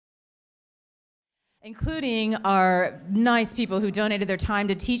including our nice people who donated their time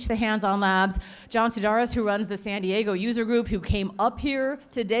to teach the hands-on labs. John Sudaris, who runs the San Diego user group, who came up here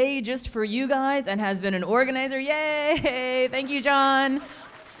today just for you guys and has been an organizer. Yay! Thank you, John.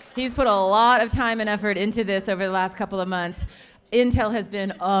 He's put a lot of time and effort into this over the last couple of months. Intel has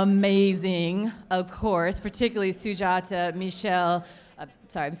been amazing, of course, particularly Sujata, Michelle,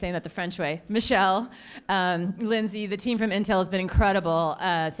 sorry, I'm saying that the French way. Michelle, Lindsay, the team from Intel has been incredible.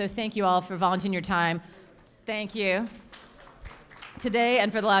 So thank you all for volunteering your time. Thank you. Today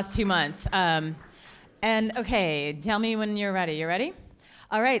and for the last 2 months. And okay, tell me when you're ready. You ready?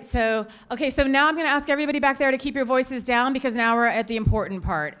 All right, so now I'm gonna ask everybody back there to keep your voices down because now we're at the important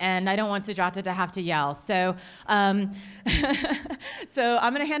part and I don't want Sujata to have to yell. So, so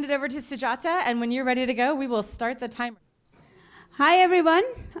I'm gonna hand it over to Sujata and when you're ready to go, we will start the timer. Hi everyone,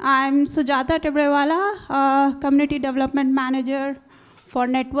 I'm Sujata Tibrewala, Community Development Manager for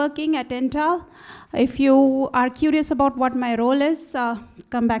Networking at Intel. If you are curious about what my role is,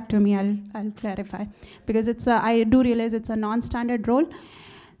 come back to me, I'll clarify. Because I do realize it's a non-standard role.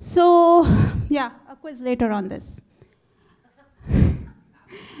 So, yeah, a quiz later on this.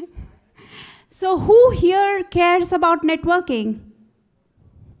 So who here cares about networking?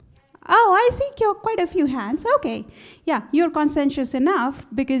 Oh, I see quite a few hands. Okay. Yeah, you're conscientious enough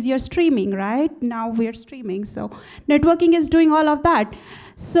because you're streaming, right? Now we're streaming, so networking is doing all of that.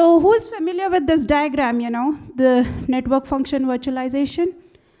 So who's familiar with this diagram, the network function virtualization?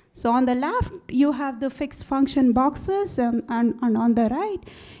 So on the left, you have the fixed function boxes, and on the right,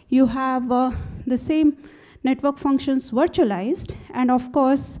 you have the same network functions virtualized, and of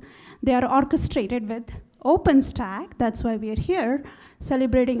course, they are orchestrated with OpenStack. That's why we are here,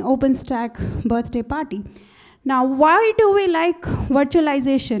 celebrating OpenStack birthday party. Now, why do we like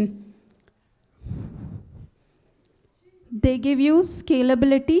virtualization? They give you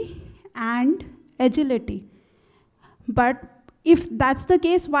scalability and agility. But if that's the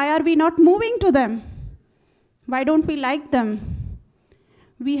case, why are we not moving to them? Why don't we like them?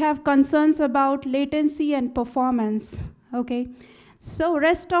 We have concerns about latency and performance, okay? So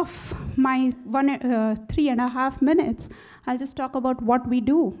rest of my 3.5 minutes, I'll just talk about what we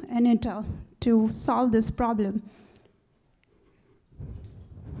do in Intel to solve this problem.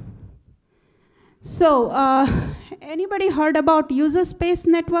 So, anybody heard about user space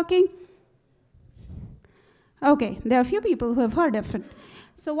networking? Okay, there are a few people who have heard of it.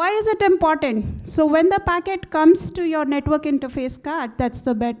 So why is it important? So when the packet comes to your network interface card, that's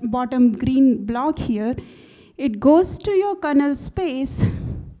the bottom green block here, it goes to your kernel space,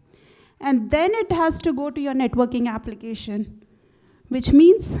 and then it has to go to your networking application, which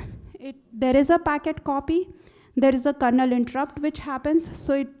means there is a packet copy, there is a kernel interrupt which happens,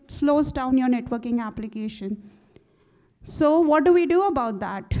 so it slows down your networking application. So what do we do about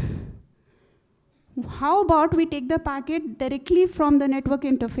that? How about we take the packet directly from the network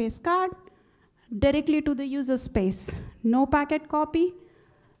interface card, directly to the user space? No packet copy,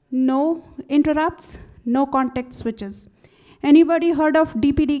 no interrupts, no context switches. Anybody heard of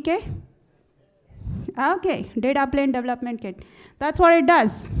DPDK? Okay, Data Plane Development Kit. That's what it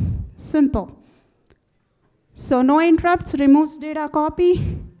does. Simple. So no interrupts, removes data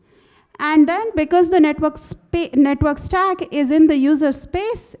copy. And then because the network stack is in the user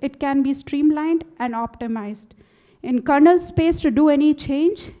space, it can be streamlined and optimized. In kernel space to do any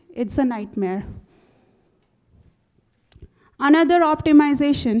change, it's a nightmare. Another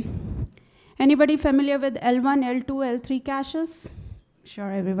optimization. Anybody familiar with L1, L2, L3 caches?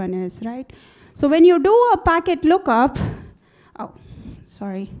 Sure, everyone is, right? So when you do a packet lookup, oh,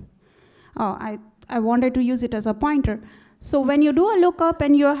 sorry. Oh, I wanted to use it as a pointer. So when you do a lookup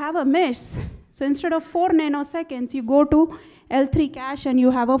and you have a miss, so instead of 4 nanoseconds, you go to L3 cache and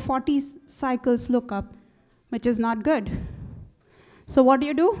you have a 40 cycles lookup, which is not good. So what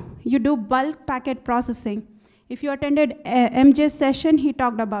do? You do bulk packet processing. If you attended MJ's session, he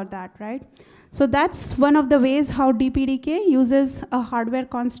talked about that, right? So that's one of the ways how DPDK uses a hardware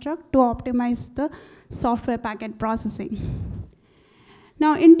construct to optimize the software packet processing.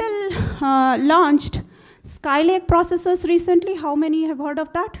 Now, Intel launched Skylake processors recently. How many have heard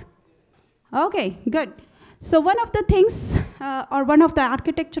of that? Okay, good. So one of the things, or one of the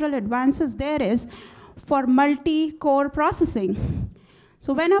architectural advances there is for multi-core processing.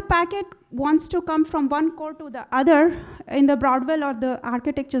 So when a packet wants to come from one core to the other in the Broadwell or the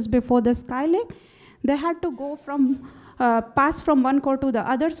architectures before the Skylake, they had to go from, pass from one core to the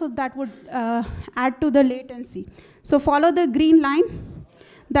other, so that would add to the latency. So follow the green line.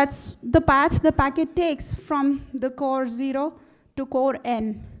 That's the path the packet takes from the core 0 to core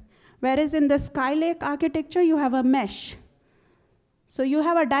n. Whereas in the Skylake architecture, you have a mesh. So you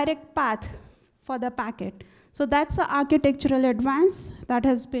have a direct path for the packet. So that's the architectural advance that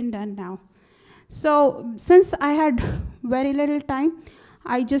has been done now. So since I had very little time,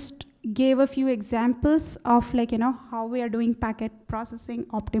 I just gave a few examples of like, how we are doing packet processing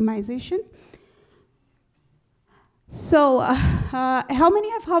optimization. So how many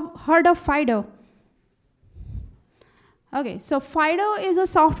have heard of FIDO? Okay, so FIDO is a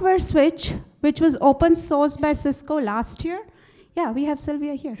software switch which was open sourced by Cisco last year. Yeah, we have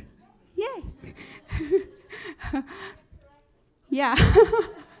Sylvia here. Yay. Yeah.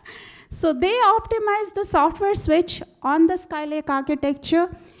 So they optimized the software switch on the Skylake architecture,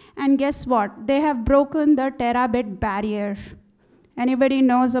 and guess what? They have broken the terabit barrier. Anybody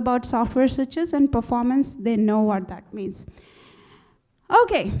knows about software switches and performance, they know what that means.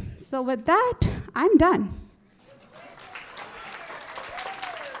 Okay, so with that, I'm done.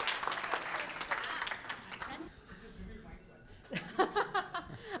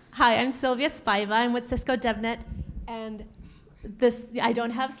 Hi, I'm Sylvia Spiva. I'm with Cisco DevNet, and I don't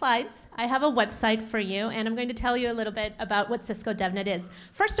have slides. I have a website for you, and I'm going to tell you a little bit about what Cisco DevNet is.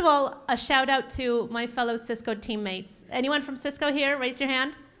 First of all, a shout out to my fellow Cisco teammates. Anyone from Cisco here? Raise your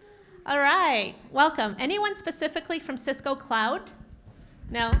hand. All right, welcome. Anyone specifically from Cisco Cloud?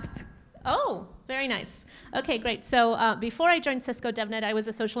 No? Oh, very nice. Okay, great. So before I joined Cisco DevNet, I was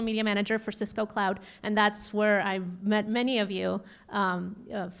a social media manager for Cisco Cloud, and that's where I met many of you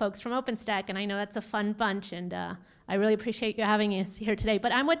folks from OpenStack, and I know that's a fun bunch, and I really appreciate you having us here today.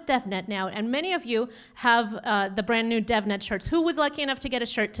 But I'm with DevNet now, and many of you have the brand new DevNet shirts. Who was lucky enough to get a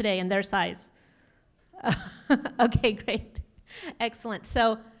shirt today in their size? Okay, great. Excellent.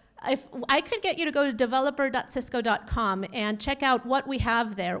 So if I could get you to go to developer.cisco.com and check out what we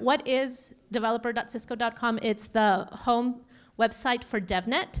have there. What is developer.cisco.com? It's the home website for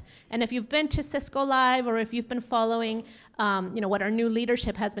DevNet. And if you've been to Cisco Live, or if you've been following what our new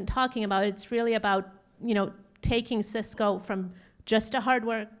leadership has been talking about, it's really about taking Cisco from just a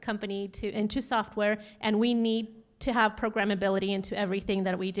hardware company into software, and we need to have programmability into everything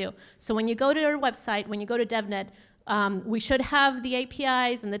that we do. So when you go to our website, when you go to DevNet, we should have the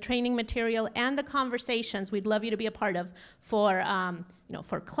APIs and the training material and the conversations we'd love you to be a part of for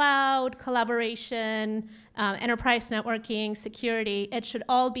cloud, collaboration, enterprise networking, security. It should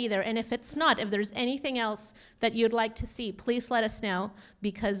all be there. And if it's not, if there's anything else that you'd like to see, please let us know,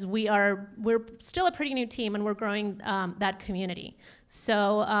 because we're still a pretty new team and we're growing that community.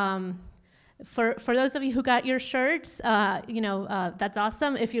 So for those of you who got your shirts, that's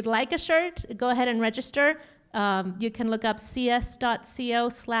awesome. If you'd like a shirt, go ahead and register. You can look up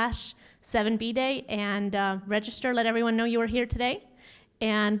cs.co/7bday and register, let everyone know you were here today.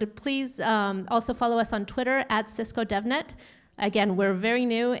 And please also follow us on Twitter at Cisco DevNet. Again, we're very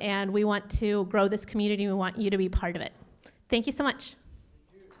new and we want to grow this community. We want you to be part of it. Thank you so much.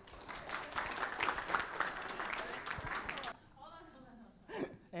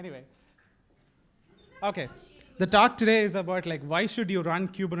 Anyway, okay. The talk today is about why should you run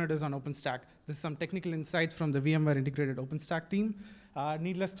Kubernetes on OpenStack. This is some technical insights from the VMware Integrated OpenStack team.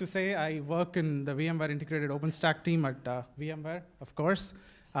 Needless to say, I work in the VMware Integrated OpenStack team at VMware, of course.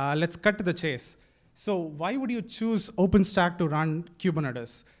 Let's cut to the chase. So why would you choose OpenStack to run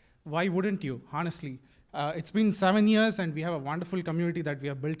Kubernetes? Why wouldn't you, honestly? It's been 7 years, and we have a wonderful community that we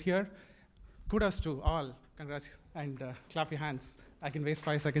have built here. Kudos to all. Congrats, and clap your hands. I can waste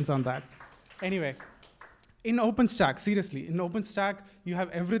 5 seconds on that. Anyway. In OpenStack, seriously, in OpenStack, you have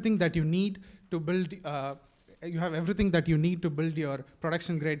everything that you need to build. Your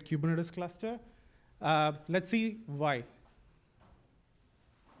production-grade Kubernetes cluster. Let's see why.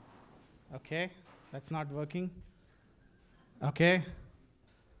 Okay, that's not working. Okay.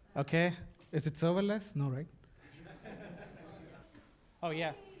 Is it serverless? No, right? Oh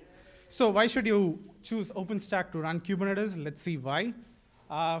yeah. So why should you choose OpenStack to run Kubernetes? Let's see why.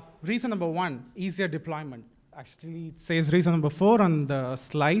 Reason number 1, easier deployment. Actually, it says reason number 4 on the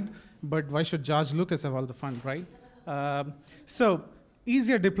slide, but why should George Lucas have all the fun, right? So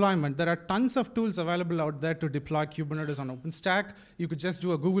easier deployment. There are tons of tools available out there to deploy Kubernetes on OpenStack. You could just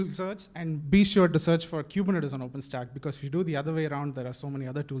do a Google search and be sure to search for Kubernetes on OpenStack, because if you do the other way around, there are so many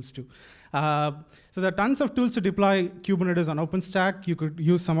other tools too. So there are tons of tools to deploy Kubernetes on OpenStack. You could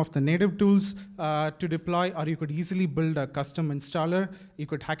use some of the native tools to deploy, or you could easily build a custom installer. You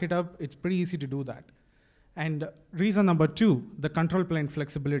could hack it up. It's pretty easy to do that. And reason number 2, the control plane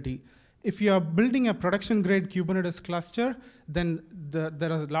flexibility. If you are building a production-grade Kubernetes cluster, then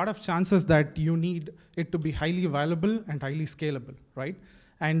there are a lot of chances that you need it to be highly available and highly scalable, right?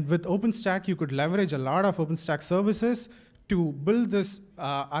 And with OpenStack, you could leverage a lot of OpenStack services to build this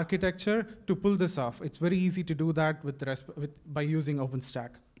architecture to pull this off. It's very easy to do that by using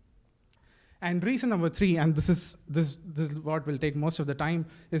OpenStack. And reason number 3, and this is what will take most of the time,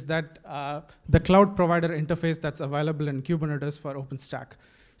 is that the cloud provider interface that's available in Kubernetes for OpenStack.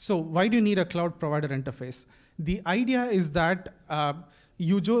 So why do you need a cloud provider interface? The idea is that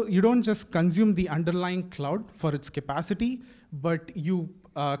you don't just consume the underlying cloud for its capacity, but you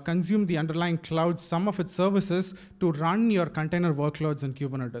consume the underlying cloud, some of its services, to run your container workloads in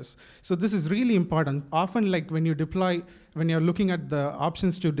Kubernetes. So this is really important. Often, like when you're looking at the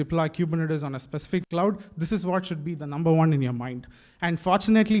options to deploy Kubernetes on a specific cloud, this is what should be the number 1 in your mind. And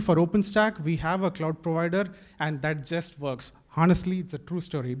fortunately for OpenStack, we have a cloud provider, and that just works. Honestly, it's a true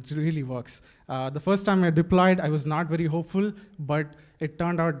story. It really works. The first time I deployed, I was not very hopeful, but it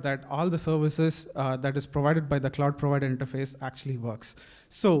turned out that all the services that is provided by the cloud provider interface actually works.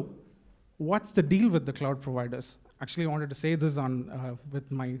 So what's the deal with the cloud providers? Actually, I wanted to say this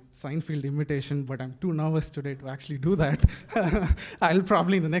with my Seinfeld imitation, but I'm too nervous today to actually do that. I'll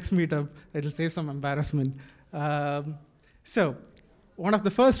probably, in the next meetup, it'll save some embarrassment. So one of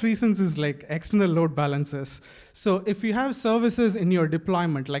the first reasons is like external load balancers. So if you have services in your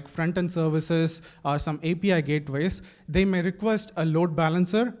deployment, like front-end services or some API gateways, they may request a load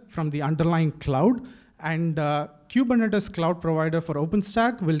balancer from the underlying cloud. And Kubernetes cloud provider for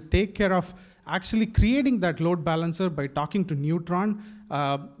OpenStack will take care of actually creating that load balancer by talking to Neutron.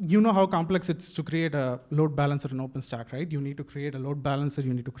 You know how complex it's to create a load balancer in OpenStack, right? You need to create a load balancer,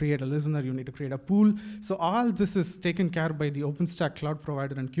 you need to create a listener, you need to create a pool. So all this is taken care by the OpenStack cloud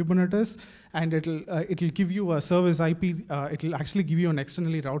provider in Kubernetes, and it'll give you a service IP. It'll actually give you an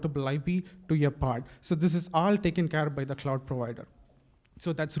externally routable IP to your pod. So this is all taken care by the cloud provider.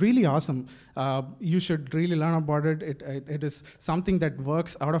 So that's really awesome. You should really learn about it. It is something that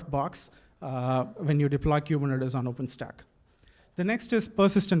works out of box when you deploy Kubernetes on OpenStack. The next is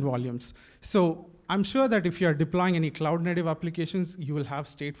persistent volumes. So I'm sure that if you're deploying any cloud-native applications, you will have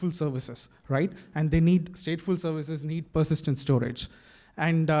stateful services, right? And stateful services need persistent storage.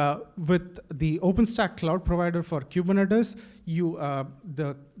 And with the OpenStack cloud provider for Kubernetes,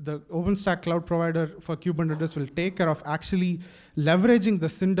 the OpenStack cloud provider for Kubernetes will take care of actually leveraging the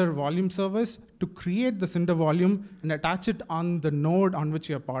Cinder volume service to create the Cinder volume and attach it on the node on which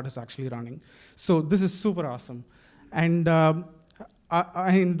your pod is actually running. So this is super awesome. And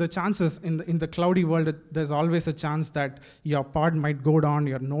the chances in the cloudy world, there's always a chance that your pod might go down,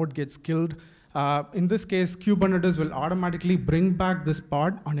 your node gets killed. In this case, Kubernetes will automatically bring back this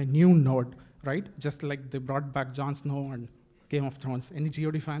pod on a new node, right? Just like they brought back Jon Snow on Game of Thrones. Any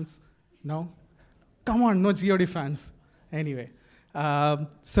GOD fans? No? Come on, no GOD fans. Anyway, and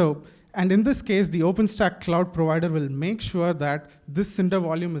in this case, the OpenStack cloud provider will make sure that this Cinder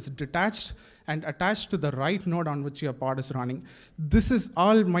volume is detached and attached to the right node on which your pod is running. This is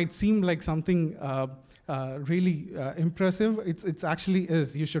all might seem like something really impressive. It actually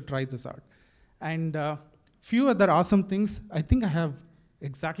is. You should try this out. And few other awesome things. I think I have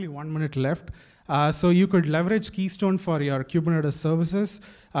exactly 1 minute left. So you could leverage Keystone for your Kubernetes services,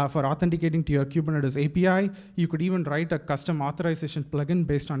 for authenticating to your Kubernetes API. You could even write a custom authorization plugin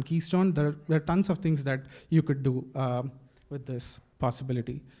based on Keystone. There are tons of things that you could do with this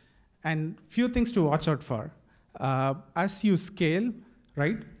possibility. And few things to watch out for. As you scale,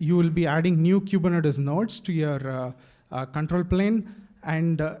 right, you will be adding new Kubernetes nodes to your control plane.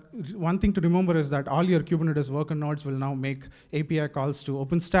 And one thing to remember is that all your Kubernetes worker nodes will now make API calls to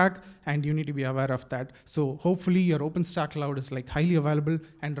OpenStack, and you need to be aware of that. So hopefully your OpenStack cloud is like highly available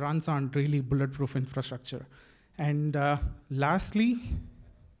and runs on really bulletproof infrastructure. And lastly,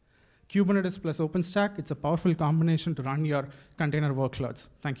 Kubernetes plus OpenStack, it's a powerful combination to run your container workloads.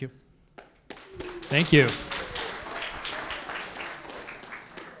 Thank you. Thank you.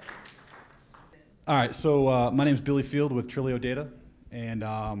 All right, so my name is Billy Field with Trilio Data. And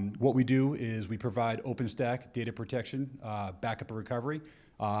what we do is we provide OpenStack data protection, backup and recovery.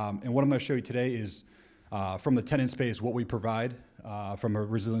 And what I'm going to show you today is from the tenant space, what we provide from a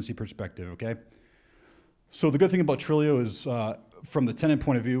resiliency perspective, okay? So the good thing about Trilio is from the tenant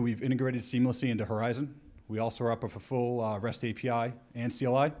point of view, we've integrated seamlessly into Horizon. We also are up with a full REST API and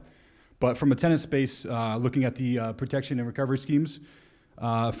CLI. But from a tenant space, looking at the protection and recovery schemes,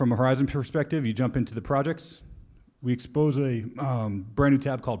 from a Horizon perspective, you jump into the projects. We expose a brand new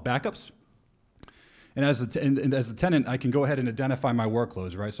tab called Backups. And as a tenant, I can go ahead and identify my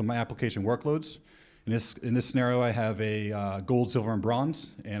workloads, right? So my application workloads. In this scenario, I have a gold, silver, and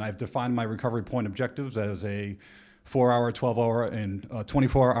bronze. And I've defined my recovery point objectives as a 4-hour, 12-hour, and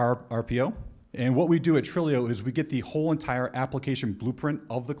 24-hour RPO. And what we do at Trilio is we get the whole entire application blueprint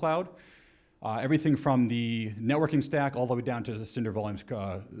of the cloud. Everything from the networking stack all the way down to the Cinder volumes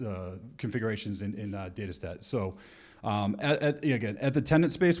configurations in DataStat. So Again, at the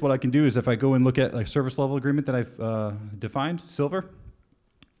tenant space, what I can do is if I go and look at a service level agreement that I've defined, Silver,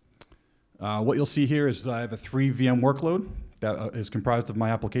 what you'll see here is I have a 3 VM workload that is comprised of my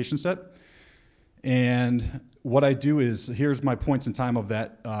application set. And what I do is, here's my points in time of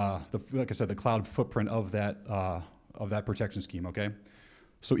that, like I said, the cloud footprint of that protection scheme, okay?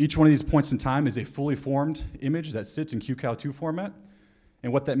 So each one of these points in time is a fully formed image that sits in QCOW2 format.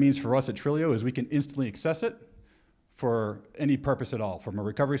 And what that means for us at Trilio is we can instantly access it for any purpose at all, from a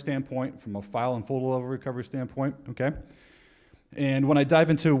recovery standpoint, from a file and folder level recovery standpoint, okay? And when I dive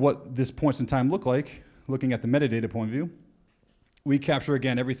into what these points in time look like, looking at the metadata point of view, we capture,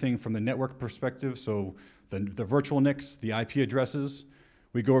 again, everything from the network perspective, so the virtual NICs, the IP addresses.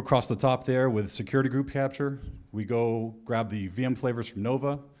 We go across the top there with security group capture. We go grab the VM flavors from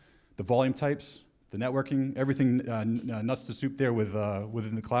Nova, the volume types, the networking, everything nuts to soup there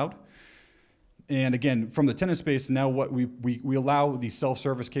within the cloud. And again, from the tenant space, now what we allow these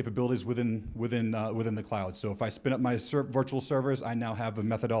self-service capabilities within the cloud. So if I spin up my virtual servers, I now have a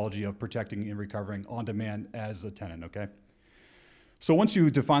methodology of protecting and recovering on demand as a tenant, okay? So once you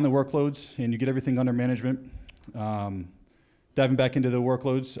define the workloads and you get everything under management, diving back into the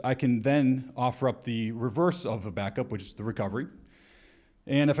workloads, I can then offer up the reverse of the backup, which is the recovery.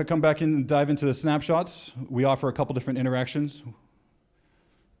 And if I come back in and dive into the snapshots, we offer a couple different interactions.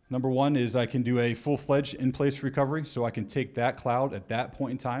 Number one is I can do a full-fledged in-place recovery, so I can take that cloud at that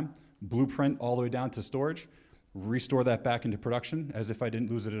point in time, blueprint all the way down to storage, restore that back into production as if I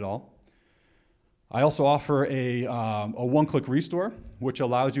didn't lose it at all. I also offer a one-click restore, which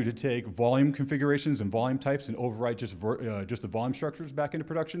allows you to take volume configurations and volume types and overwrite just the volume structures back into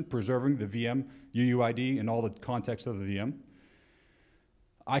production, preserving the VM UUID and all the context of the VM.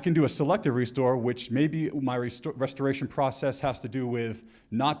 I can do a selective restore, which maybe my restoration process has to do with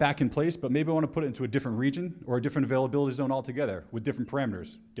not back in place, but maybe I want to put it into a different region or a different availability zone altogether with different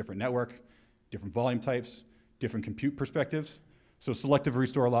parameters, different network, different volume types, different compute perspectives. So selective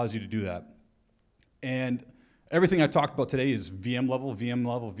restore allows you to do that. And everything I talked about today is VM level, VM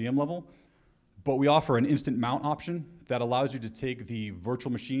level, VM level, but we offer an instant mount option that allows you to take the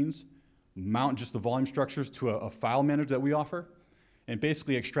virtual machines, mount just the volume structures to a file manager that we offer, and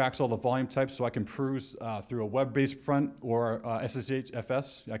basically extracts all the volume types so I can peruse through a web-based front or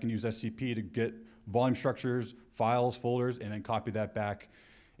SSHFS. I can use SCP to get volume structures, files, folders, and then copy that back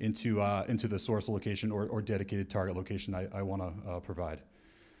into the source location or dedicated target location I want to provide.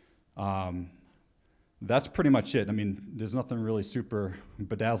 That's pretty much it. I mean, there's nothing really super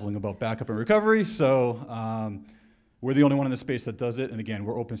bedazzling about backup and recovery, so we're the only one in the space that does it. And again,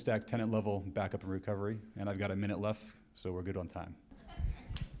 we're OpenStack tenant level backup and recovery, and I've got a minute left, so we're good on time.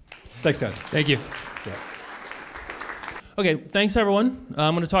 Thanks, guys. Thank you. Yeah. Okay, thanks everyone.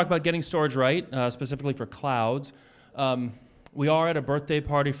 I'm going to talk about getting storage right, specifically for clouds. We are at a birthday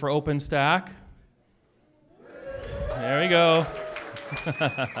party for OpenStack. There we go.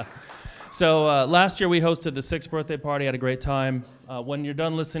 So last year we hosted the 6th birthday party, had a great time. When you're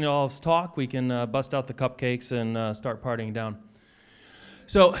done listening to all this talk, we can bust out the cupcakes and start partying down.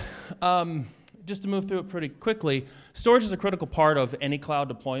 So just to move through it pretty quickly, storage is a critical part of any cloud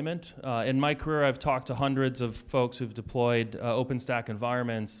deployment. In my career, I've talked to hundreds of folks who've deployed OpenStack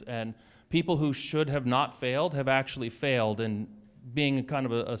environments, and people who should have not failed have actually failed. And being kind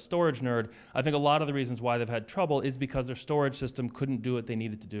of a storage nerd, I think a lot of the reasons why they've had trouble is because their storage system couldn't do what they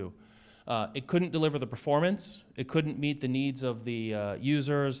needed to do. It couldn't deliver the performance. It couldn't meet the needs of the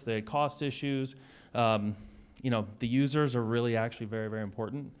users. They had cost issues. The users are really actually very, very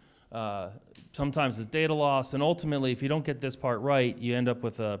important. Sometimes there's data loss, and ultimately, if you don't get this part right, you end up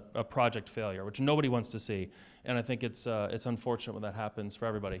with a project failure, which nobody wants to see. And I think it's unfortunate when that happens for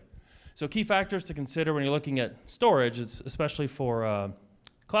everybody. So key factors to consider when you're looking at storage, especially for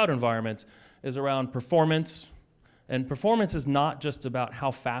cloud environments, is around performance. And performance is not just about how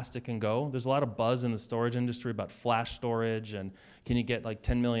fast it can go. There's a lot of buzz in the storage industry about flash storage and can you get like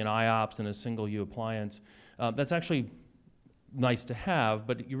 10 million IOPS in a single U appliance. That's actually nice to have,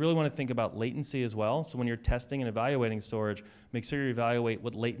 but you really want to think about latency as well. So when you're testing and evaluating storage, make sure you evaluate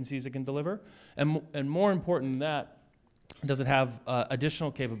what latencies it can deliver. And more important than that, does it have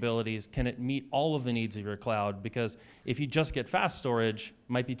additional capabilities? Can it meet all of the needs of your cloud? Because if you just get fast storage, it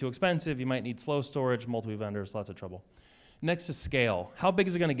might be too expensive. You might need slow storage, multiple vendors, lots of trouble. Next is scale. How big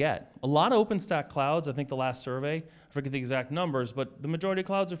is it going to get? A lot of OpenStack clouds, I think the last survey, I forget the exact numbers, but the majority of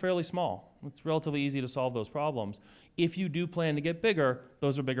clouds are fairly small. It's relatively easy to solve those problems. If you do plan to get bigger,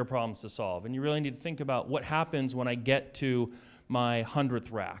 those are bigger problems to solve. And you really need to think about what happens when I get to my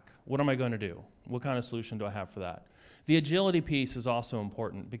 100th rack. What am I going to do? What kind of solution do I have for that? The agility piece is also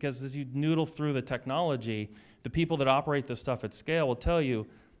important because as you noodle through the technology, the people that operate this stuff at scale will tell you,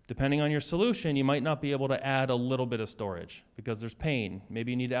 depending on your solution, you might not be able to add a little bit of storage because there's pain.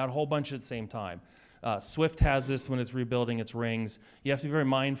 Maybe you need to add a whole bunch at the same time. Swift has this when it's rebuilding its rings. You have to be very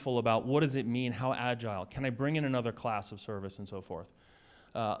mindful about what does it mean, how agile, can I bring in another class of service and so forth.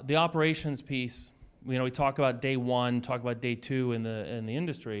 The operations piece, we talk about day one, talk about day two in the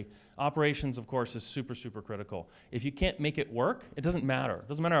industry. Operations, of course, is super, super critical. If you can't make it work, it doesn't matter. It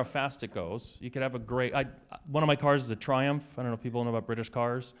doesn't matter how fast it goes. You could have a great, one of my cars is a Triumph. I don't know if people know about British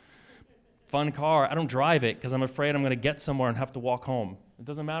cars. Fun car. I don't drive it because I'm afraid I'm going to get somewhere and have to walk home. It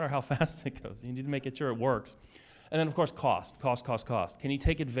doesn't matter how fast it goes. You need to make sure it works. And then, of course, cost. Can you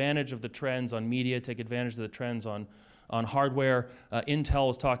take advantage of the trends on media, take advantage of the trends on hardware? Intel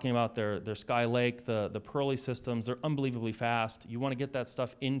was talking about their Skylake, the Pearly systems. They're unbelievably fast. You want to get that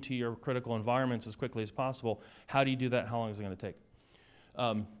stuff into your critical environments as quickly as possible. How do you do that? How long is it going to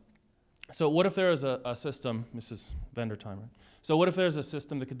take? So what if there is a system, this is vendor time, right? So what if there's a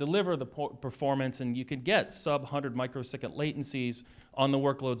system that could deliver the performance and you could get sub 100 microsecond latencies on the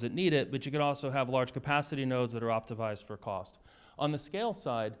workloads that need it, but you could also have large capacity nodes that are optimized for cost. On the scale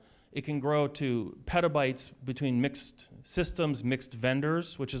side, it can grow to petabytes between mixed systems, mixed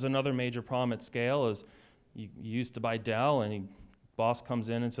vendors, which is another major problem at scale. Is you used to buy Dell and boss comes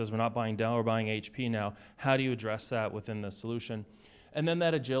in and says, we're not buying Dell, we're buying HP now. How do you address that within the solution? And then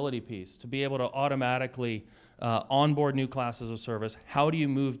that agility piece, to be able to automatically onboard new classes of service. How do you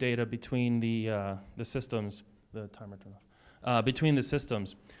move data between the systems? The timer turned off. Between the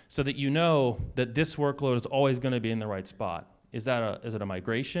systems, so that you know that this workload is always going to be in the right spot. Is it a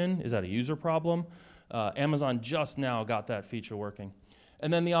migration? Is that a user problem? Amazon just now got that feature working.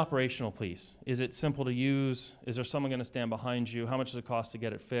 And then the operational piece. Is it simple to use? Is there someone going to stand behind you? How much does it cost to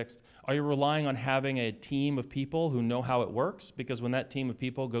get it fixed? Are you relying on having a team of people who know how it works? Because when that team of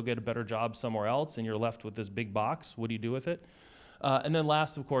people go get a better job somewhere else and you're left with this big box, what do you do with it? And then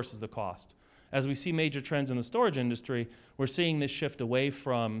last, of course, is the cost. As we see major trends in the storage industry, we're seeing this shift away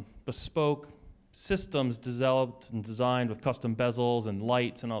from bespoke systems developed and designed with custom bezels and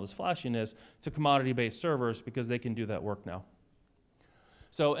lights and all this flashiness to commodity-based servers because they can do that work now.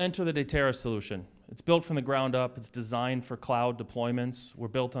 So enter the Datera solution. It's built from the ground up. It's designed for cloud deployments. We're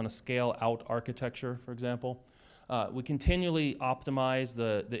built on a scale-out architecture, for example. We continually optimize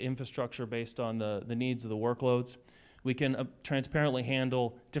the infrastructure based on the needs of the workloads. We can transparently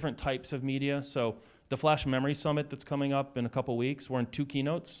handle different types of media. So the Flash Memory Summit that's coming up in a couple weeks, we're in 2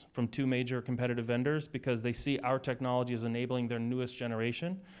 keynotes from 2 major competitive vendors because they see our technology as enabling their newest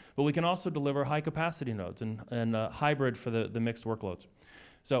generation. But we can also deliver high-capacity nodes and hybrid for the mixed workloads.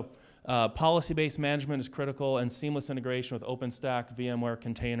 So policy-based management is critical and seamless integration with OpenStack, VMware,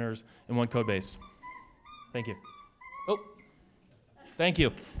 containers, and one code base. Thank you. Oh, thank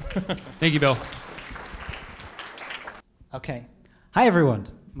you. Thank you, Bill. Okay. Hi, everyone.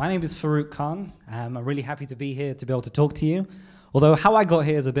 My name is Farouk Khan. I'm really happy to be here to be able to talk to you. Although how I got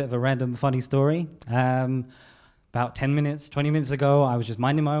here is a bit of a random, funny story. About 10 minutes, 20 minutes ago, I was just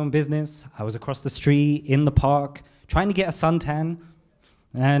minding my own business. I was across the street in the park trying to get a suntan.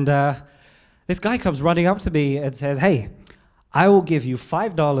 And this guy comes running up to me and says, hey, I will give you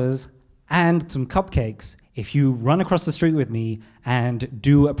 $5 and some cupcakes if you run across the street with me and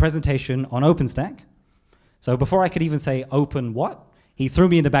do a presentation on OpenStack. So before I could even say open what, he threw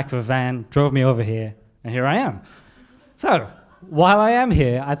me in the back of a van, drove me over here, and here I am. So while I am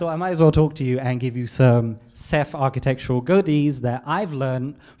here, I thought I might as well talk to you and give you some Ceph architectural goodies that I've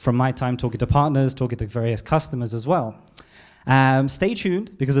learned from my time talking to partners, talking to various customers as well. Stay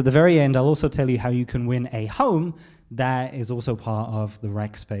tuned, because at the very end, I'll also tell you how you can win a home that is also part of the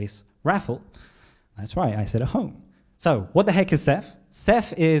Rackspace raffle. That's right, I said a home. So what the heck is Ceph?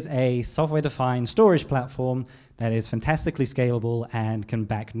 Ceph is a software-defined storage platform that is fantastically scalable and can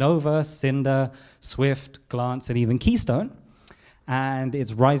back Nova, Cinder, Swift, Glance, and even Keystone. And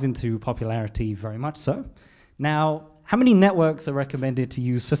it's rising to popularity very much so. Now, how many networks are recommended to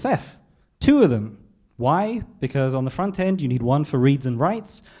use for Ceph? 2 of them. Why? Because on the front end, you need one for reads and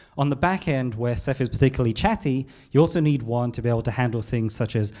writes. On the back end, where Ceph is particularly chatty, you also need one to be able to handle things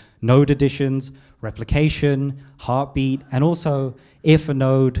such as node additions, replication, heartbeat, and also if a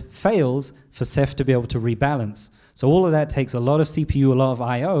node fails, for Ceph to be able to rebalance. So all of that takes a lot of CPU, a lot of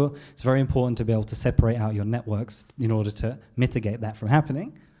I/O. It's very important to be able to separate out your networks in order to mitigate that from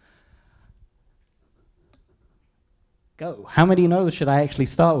happening. Go. How many nodes should I actually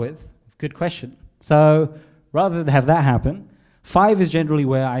start with? Good question. So rather than have that happen, 5 is generally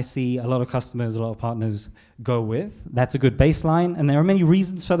where I see a lot of customers, a lot of partners go with. That's a good baseline, and there are many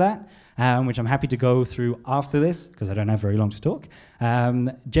reasons for that. which I'm happy to go through after this, because I don't have very long to talk.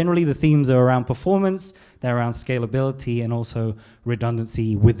 Generally, the themes are around performance, they're around scalability, and also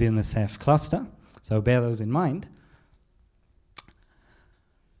redundancy within the Ceph cluster. So bear those in mind.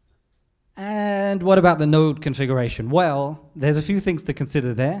 And what about the node configuration? Well, there's a few things to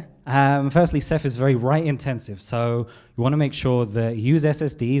consider there. Firstly, Ceph is very write intensive, so you want to make sure that you use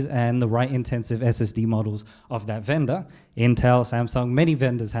SSDs and the write intensive SSD models of that vendor. Intel, Samsung, many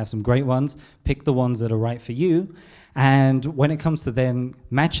vendors have some great ones. Pick the ones that are right for you. And when it comes to then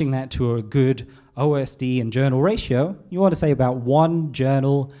matching that to a good OSD and journal ratio, you want to say about 1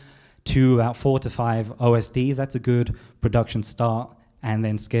 journal to about 4 to 5 OSDs. That's a good production start, and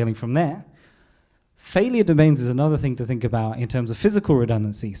then scaling from there. Failure domains is another thing to think about in terms of physical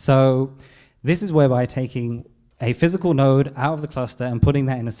redundancy. So this is whereby taking a physical node out of the cluster and putting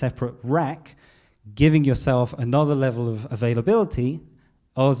that in a separate rack, giving yourself another level of availability,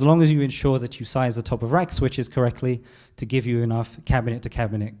 as long as you ensure that you size the top of rack switches correctly to give you enough cabinet to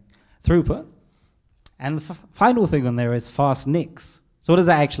cabinet throughput. And the final thing on there is fast NICs. So what does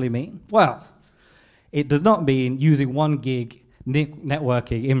that actually mean? Well, it does not mean using 1 gig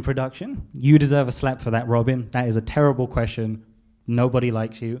networking in production. You deserve a slap for that, Robin. That is a terrible question. Nobody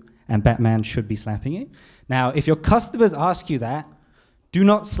likes you, and Batman should be slapping you. Now, if your customers ask you that, do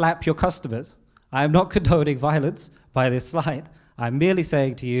not slap your customers. I am not condoning violence by this slide. I'm merely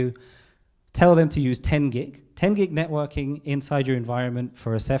saying to you, tell them to use 10 gig. 10 gig networking inside your environment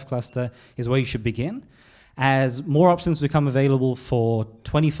for a Ceph cluster is where you should begin. As more options become available for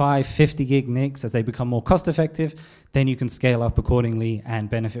 25, 50 gig NICs, as they become more cost effective, then you can scale up accordingly and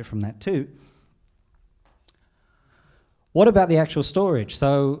benefit from that too. What about the actual storage?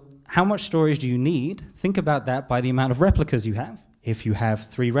 So how much storage do you need? Think about that by the amount of replicas you have. If you have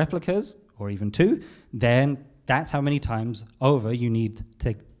 3 replicas, or even 2, then that's how many times over you need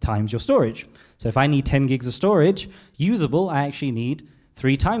to times your storage. So if I need 10 gigs of storage, usable, I actually need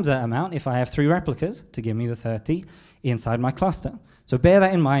 3 times that amount if I have 3 replicas to give me the 30 inside my cluster. So bear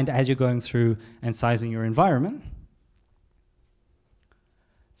that in mind as you're going through and sizing your environment.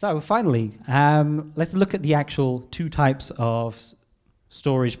 So finally, let's look at the actual 2 types of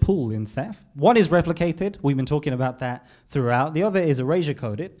storage pool in Ceph. One is replicated. We've been talking about that throughout. The other is erasure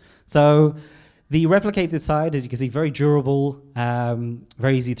coded. So the replicated side, as you can see, very durable,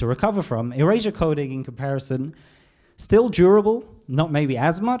 very easy to recover from. Erasure coding in comparison, still durable, not maybe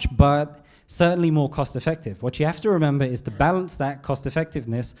as much, but certainly more cost effective. What you have to remember is to balance that cost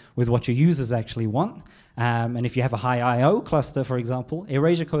effectiveness with what your users actually want. And if you have a high I/O cluster, for example,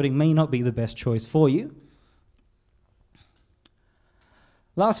 erasure coding may not be the best choice for you.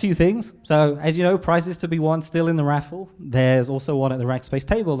 Last few things. So as you know, prizes to be won still in the raffle. There's also one at the Rackspace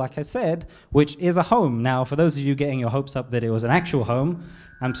table, like I said, which is a home. Now, for those of you getting your hopes up that it was an actual home,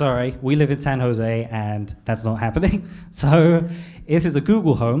 I'm sorry, we live in San Jose and that's not happening. So this is a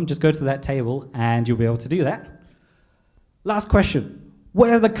Google home. Just go to that table and you'll be able to do that. Last question.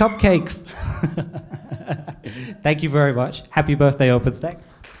 Where are the cupcakes? Thank you very much. Happy birthday, OpenStack.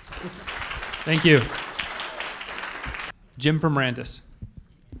 Thank you. Jim from Mirantis.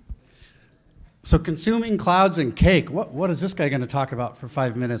 So consuming clouds and cake, what is this guy going to talk about for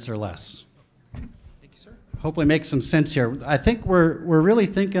 5 minutes or less? Thank you, sir. Hopefully make some sense here. I think we're really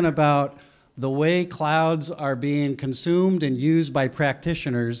thinking about the way clouds are being consumed and used by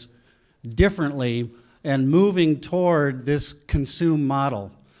practitioners differently and moving toward this consume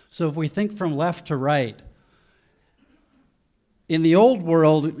model. So if we think from left to right, in the old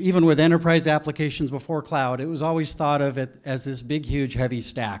world, even with enterprise applications before cloud, it was always thought of it as this big, huge, heavy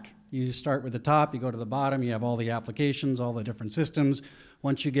stack. You start with the top, you go to the bottom, you have all the applications, all the different systems.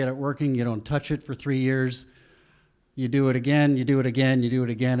 Once you get it working, you don't touch it for 3 years. You do it again, you do it again, you do it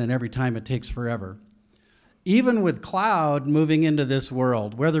again, and every time it takes forever. Even with cloud moving into this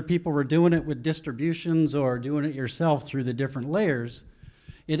world, whether people were doing it with distributions or doing it yourself through the different layers,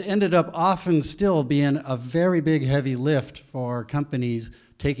 it ended up often still being a very big, heavy lift for companies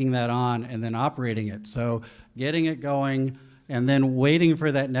taking that on and then operating it. So getting it going, and then waiting for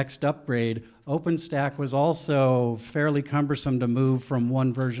that next upgrade. OpenStack was also fairly cumbersome to move from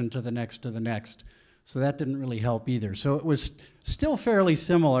one version to the next. So that didn't really help either. So it was still fairly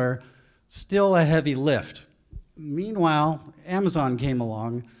similar, still a heavy lift. Meanwhile, Amazon came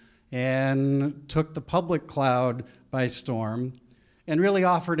along and took the public cloud by storm and really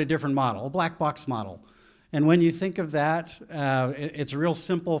offered a different model, a black box model. And when you think of that, it's real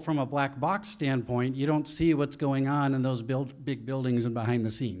simple from a black box standpoint. You don't see what's going on in those big buildings and behind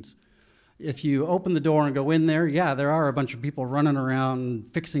the scenes. If you open the door and go in there, yeah, there are a bunch of people running around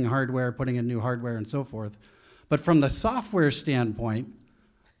fixing hardware, putting in new hardware and so forth. But from the software standpoint,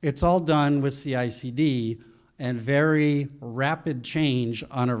 It's all done with CI/CD and very rapid change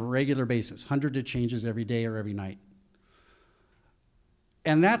on a regular basis, hundreds of changes every day or every night.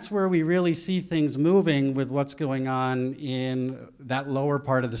 And that's where we really see things moving with what's going on in that lower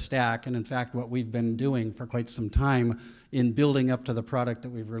part of the stack, and in fact what we've been doing for quite some time in building up to the product that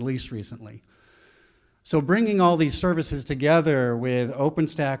we've released recently. So bringing all these services together with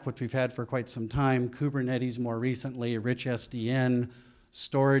OpenStack, which we've had for quite some time, Kubernetes more recently, rich SDN,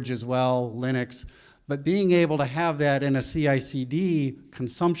 storage as well, Linux, but being able to have that in a CI/CD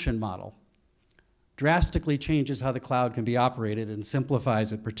consumption model drastically changes how the cloud can be operated and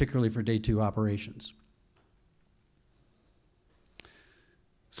simplifies it, particularly for day 2 operations.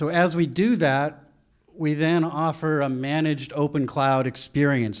 So as we do that, we then offer a managed open cloud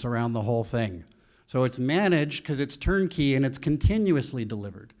experience around the whole thing. So it's managed because it's turnkey and it's continuously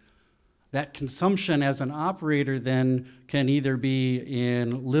delivered. That consumption as an operator then can either be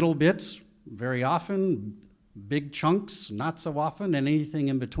in little bits, very often, big chunks, not so often, and anything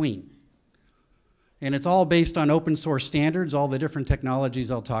in between. And it's all based on open source standards, all the different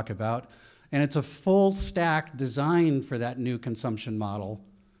technologies I'll talk about. And it's a full stack designed for that new consumption model,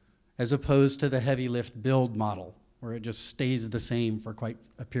 as opposed to the heavy lift build model, where it just stays the same for quite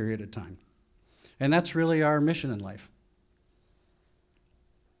a period of time. And that's really our mission in life.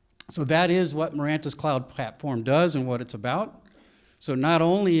 So that is what Mirantis Cloud Platform does and what it's about. So not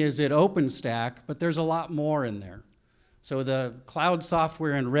only is it OpenStack, but there's a lot more in there. So the cloud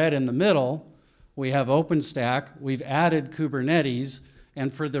software in red in the middle, we have OpenStack, we've added Kubernetes,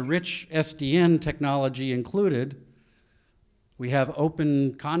 and for the rich SDN technology included, we have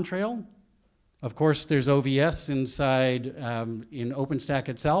Open Contrail. Of course, there's OVS inside in OpenStack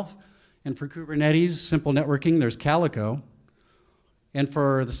itself. And for Kubernetes, simple networking, there's Calico. And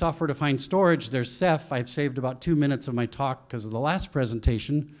for the software-defined storage, there's Ceph. I've saved about 2 minutes of my talk because of the last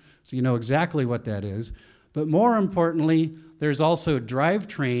presentation, so you know exactly what that is. But more importantly, there's also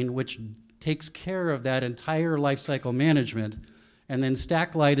Drivetrain, which takes care of that entire lifecycle management. And then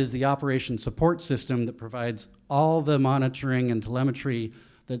Stacklight is the operation support system that provides all the monitoring and telemetry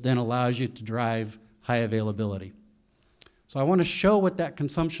that then allows you to drive high availability. So I want to show what that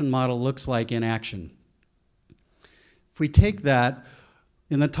consumption model looks like in action. If we take that,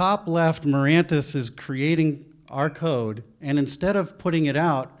 in the top left, Mirantis is creating our code, and instead of putting it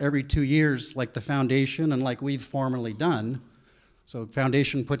out every 2 years like the Foundation and like we've formerly done, so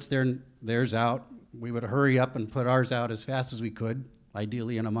Foundation puts theirs out, we would hurry up and put ours out as fast as we could,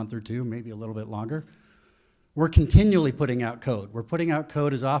 ideally in a month or 2, maybe a little bit longer. We're continually putting out code. We're putting out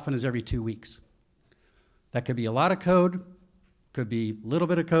code as often as every 2 weeks. That could be a lot of code, could be a little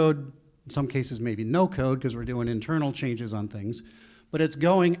bit of code, in some cases maybe no code because we're doing internal changes on things, but it's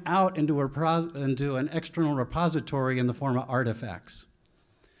going out into an external repository in the form of artifacts.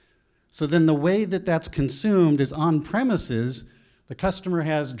 So then the way that that's consumed is on premises, the customer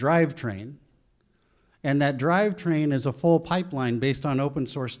has Drivetrain, and that Drivetrain is a full pipeline based on open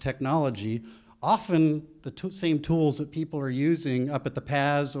source technology, often the same tools that people are using up at the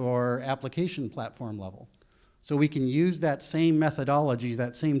PaaS or application platform level. So we can use that same methodology,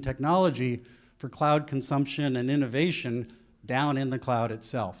 that same technology for cloud consumption and innovation down in the cloud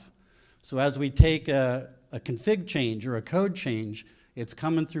itself. So as we take a config change or a code change, it's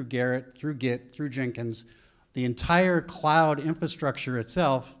coming through Garrett, through Git, through Jenkins. The entire cloud infrastructure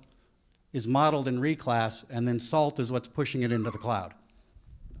itself is modeled in reclass, and then Salt is what's pushing it into the cloud.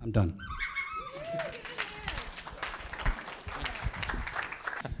 I'm done.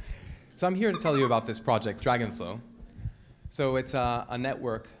 So I'm here to tell you about this project, Dragonflow. So it's a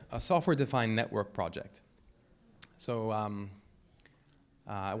network, a software-defined network project. So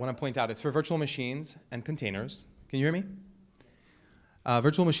I want to point out it's for virtual machines and containers. Can you hear me?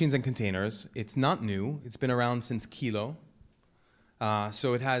 Virtual machines and containers. It's not new. It's been around since Kilo.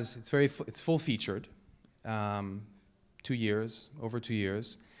 So it's full-featured, 2 years, over 2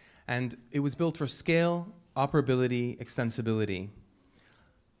 years, and it was built for scale, operability, extensibility.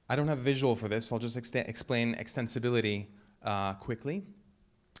 I don't have a visual for this, so I'll just explain extensibility quickly.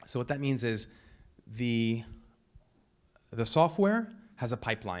 So what that means is the software has a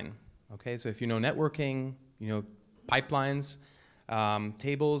pipeline. Okay, so if you know networking, you know pipelines,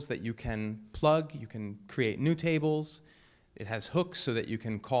 tables that you can plug, you can create new tables. It has hooks so that you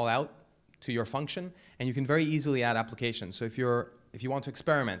can call out to your function, and you can very easily add applications. So if you want to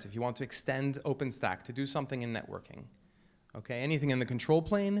experiment, if you want to extend OpenStack to do something in networking, okay, anything in the control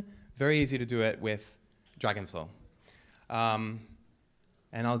plane, very easy to do it with Dragonflow. And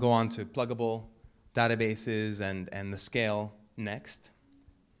I'll go on to pluggable databases and the scale next.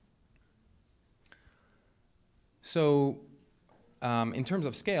 So in terms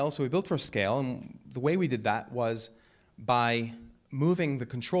of scale, so we built for scale, and the way we did that was by moving the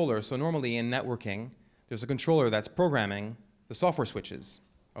controller. So normally in networking, there's a controller that's programming the software switches,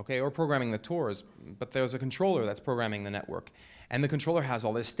 okay, or programming the TORs, but there's a controller that's programming the network. And the controller has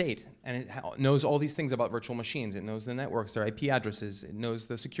all this state, and it knows all these things about virtual machines. It knows the networks, their IP addresses, it knows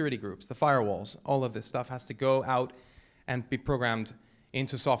the security groups, the firewalls. All of this stuff has to go out and be programmed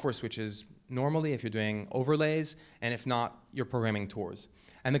into software switches normally if you're doing overlays, and if not, you're programming TORs.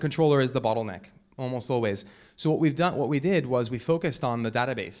 And the controller is the bottleneck, almost always. So what we did was we focused on the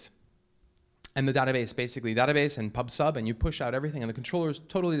database. And the database, basically database and pub sub, and you push out everything, and the controller is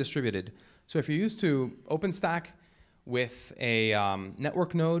totally distributed. So if you're used to OpenStack with a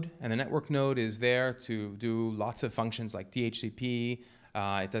network node, and the network node is there to do lots of functions like DHCP,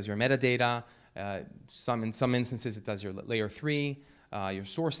 it does your metadata, in some instances it does your layer 3, your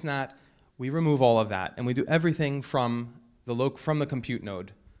source NAT. We remove all of that, and we do everything from the compute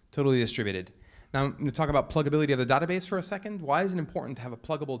node, totally distributed. Now I'm going to talk about pluggability of the database for a second. Why is it important to have a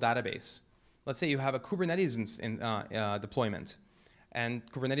pluggable database? Let's say you have a Kubernetes deployment, and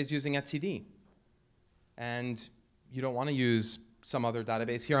Kubernetes using etcd, and you don't want to use some other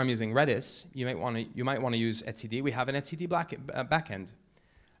database. Here I'm using Redis. You might want to use etcd. We have an etcd backend,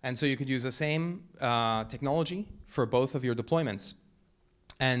 and so you could use the same technology for both of your deployments.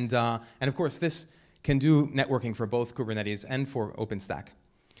 And of course, this can do networking for both Kubernetes and for OpenStack.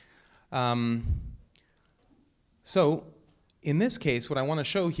 So in this case, what I want to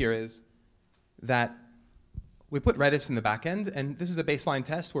show here is that we put Redis in the back end, and this is a baseline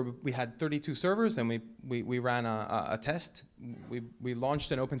test where we had 32 servers, and we ran a test. We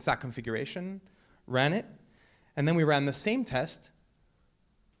launched an OpenStack configuration, ran it, and then we ran the same test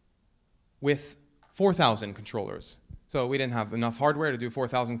with 4,000 controllers. So we didn't have enough hardware to do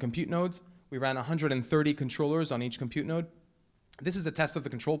 4,000 compute nodes. We ran 130 controllers on each compute node. This is a test of the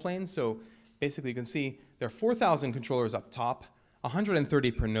control plane, so basically you can see there are 4,000 controllers up top,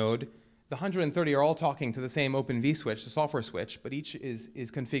 130 per node. The 130 are all talking to the same Open vSwitch, the software switch, but each is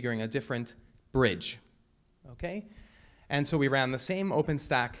configuring a different bridge, okay? And so we ran the same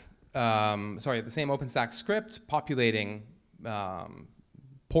OpenStack, script populating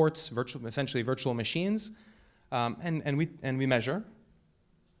ports, essentially virtual machines, and we measure,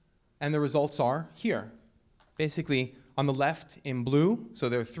 and the results are here. Basically, on the left in blue, so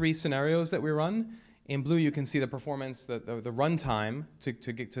there are 3 scenarios that we run. In blue, you can see the performance, the runtime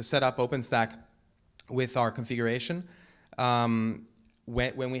to set up OpenStack with our configuration when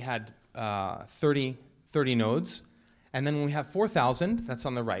we had 30 nodes. And then when we have 4,000, that's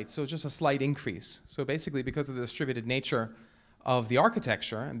on the right, so just a slight increase. So basically, because of the distributed nature of the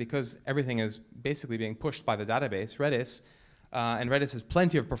architecture, and because everything is basically being pushed by the database, Redis, and Redis has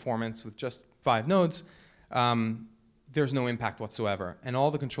plenty of performance with just 5 nodes, there's no impact whatsoever. And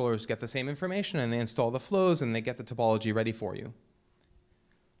all the controllers get the same information, and they install the flows, and they get the topology ready for you.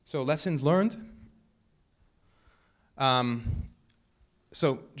 So lessons learned.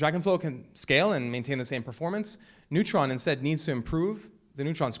 So Dragonflow can scale and maintain the same performance. Neutron instead needs to improve. The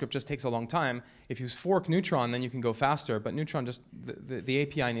Neutron script just takes a long time. If you fork Neutron, then you can go faster, but Neutron just, the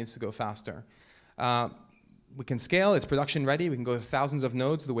API needs to go faster. We can scale, it's production ready. We can go to thousands of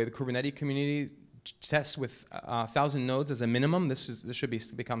nodes the way the Kubernetes community tests with 1,000 nodes as a minimum. This should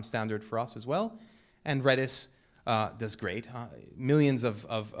become standard for us as well. And Redis does great, millions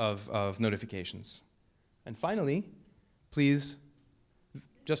of notifications. And finally, please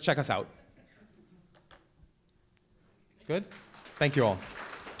just check us out. Good? Thank you all.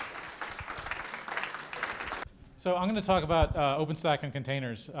 So I'm going to talk about OpenStack and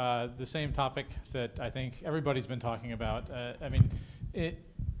containers, the same topic that I think everybody's been talking about. I mean,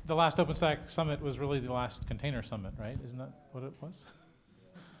 the last OpenStack summit was really the last container summit, right? Isn't that what it was?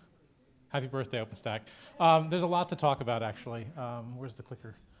 Happy birthday, OpenStack. There's a lot to talk about, actually. Where's the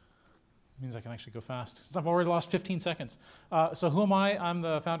clicker? It means I can actually go fast, since I've already lost 15 seconds. So who am I? I'm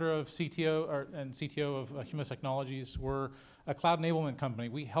the founder of and CTO of Cumulus Technologies. We're a cloud enablement company.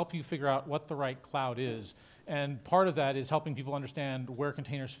 We help you figure out what the right cloud is. And part of that is helping people understand where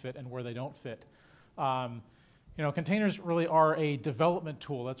containers fit and where they don't fit. You know, containers really are a development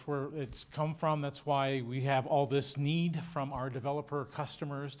tool. That's where it's come from. That's why we have all this need from our developer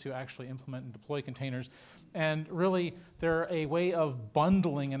customers to actually implement and deploy containers. And really, they're a way of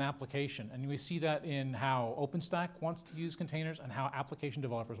bundling an application. And we see that in how OpenStack wants to use containers and how application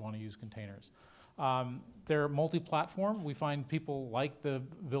developers want to use containers. They're multi-platform. We find people like the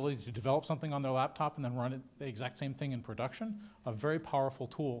ability to develop something on their laptop and then run it, the exact same thing in production, a very powerful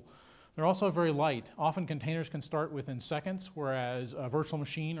tool. They're also very light. Often containers can start within seconds, whereas a virtual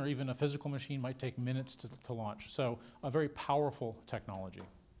machine or even a physical machine might take minutes to launch. So a very powerful technology.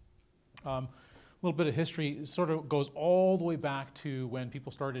 A little bit of history sort of goes all the way back to when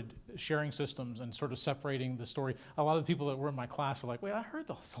people started sharing systems and sort of separating the story. A lot of the people that were in my class were like, wait, I heard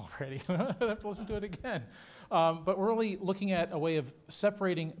this already. I have to listen to it again. But we're really looking at a way of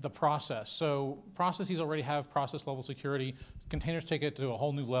separating the process. So processes already have process level security. Containers take it to a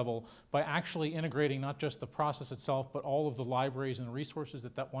whole new level by actually integrating not just the process itself, but all of the libraries and the resources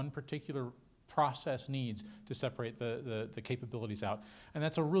that that one particular process needs to separate the capabilities out. And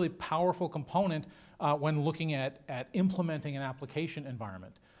that's a really powerful component when looking at implementing an application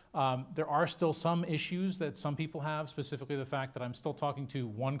environment. There are still some issues that some people have, specifically the fact that I'm still talking to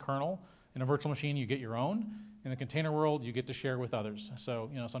one kernel. In a virtual machine, you get your own. In the container world, you get to share with others. So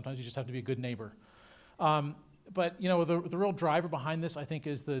sometimes you just have to be a good neighbor. But the real driver behind this, I think,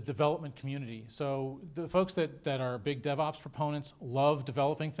 is the development community. So the folks that are big DevOps proponents love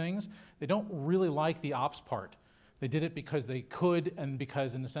developing things. They don't really like the ops part. They did it because they could and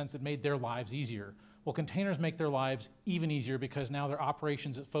because, in a sense, it made their lives easier. Well, containers make their lives even easier because now their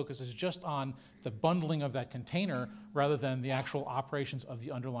operations focuses just on the bundling of that container rather than the actual operations of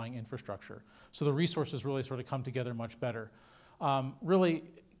the underlying infrastructure. So the resources really sort of come together much better. Really,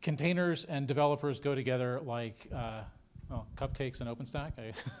 containers and developers go together like cupcakes and OpenStack.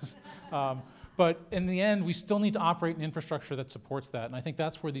 But in the end, we still need to operate an infrastructure that supports that. And I think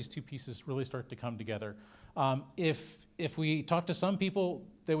that's where these two pieces really start to come together. If we talk to some people,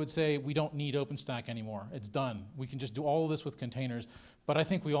 they would say we don't need OpenStack anymore. It's done. We can just do all of this with containers. But I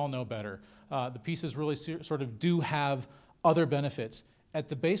think we all know better. The pieces really sort of do have other benefits. At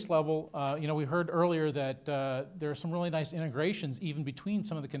the base level, we heard earlier that there are some really nice integrations even between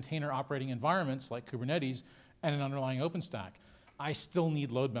some of the container operating environments like Kubernetes and an underlying OpenStack. I still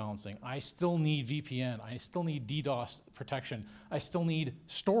need load balancing. I still need VPN. I still need DDoS protection. I still need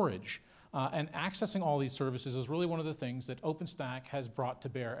storage. And accessing all these services is really one of the things that OpenStack has brought to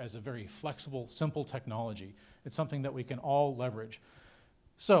bear as a very flexible, simple technology. It's something that we can all leverage.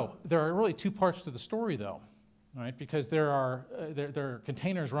 So there are really two parts to the story, though. Right, because there are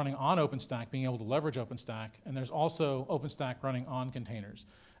containers running on OpenStack being able to leverage OpenStack, and there's also OpenStack running on containers.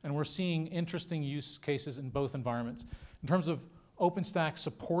 And we're seeing interesting use cases in both environments. In terms of OpenStack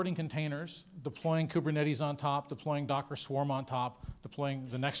supporting containers, deploying Kubernetes on top, deploying Docker Swarm on top, deploying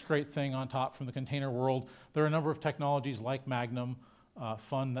the next great thing on top from the container world, there are a number of technologies like Magnum,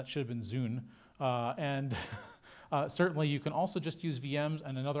 fun, that should have been Zune, and certainly, you can also just use VMs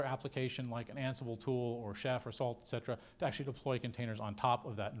and another application like an Ansible tool or Chef or Salt, et cetera, to actually deploy containers on top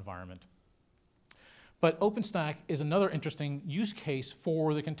of that environment. But OpenStack is another interesting use case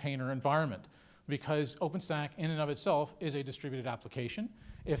for the container environment because OpenStack in and of itself is a distributed application.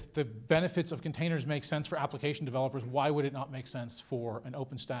 If the benefits of containers make sense for application developers, why would it not make sense for an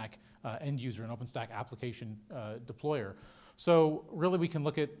OpenStack end user, an OpenStack application deployer? So really, we can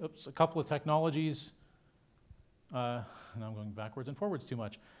look at a couple of technologies. Now I'm going backwards and forwards too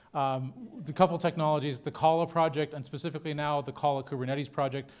much. The couple of technologies, the Clara project, and specifically now the Clara Kubernetes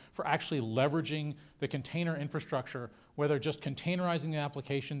project for actually leveraging the container infrastructure, whether just containerizing the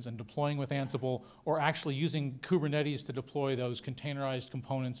applications and deploying with Ansible, or actually using Kubernetes to deploy those containerized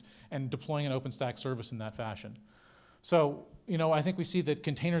components and deploying an OpenStack service in that fashion. So, I think we see that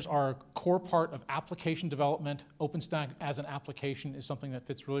containers are a core part of application development. OpenStack as an application is something that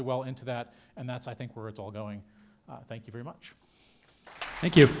fits really well into that, and that's, I think, where it's all going. Thank you very much.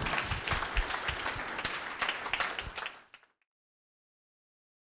 Thank you.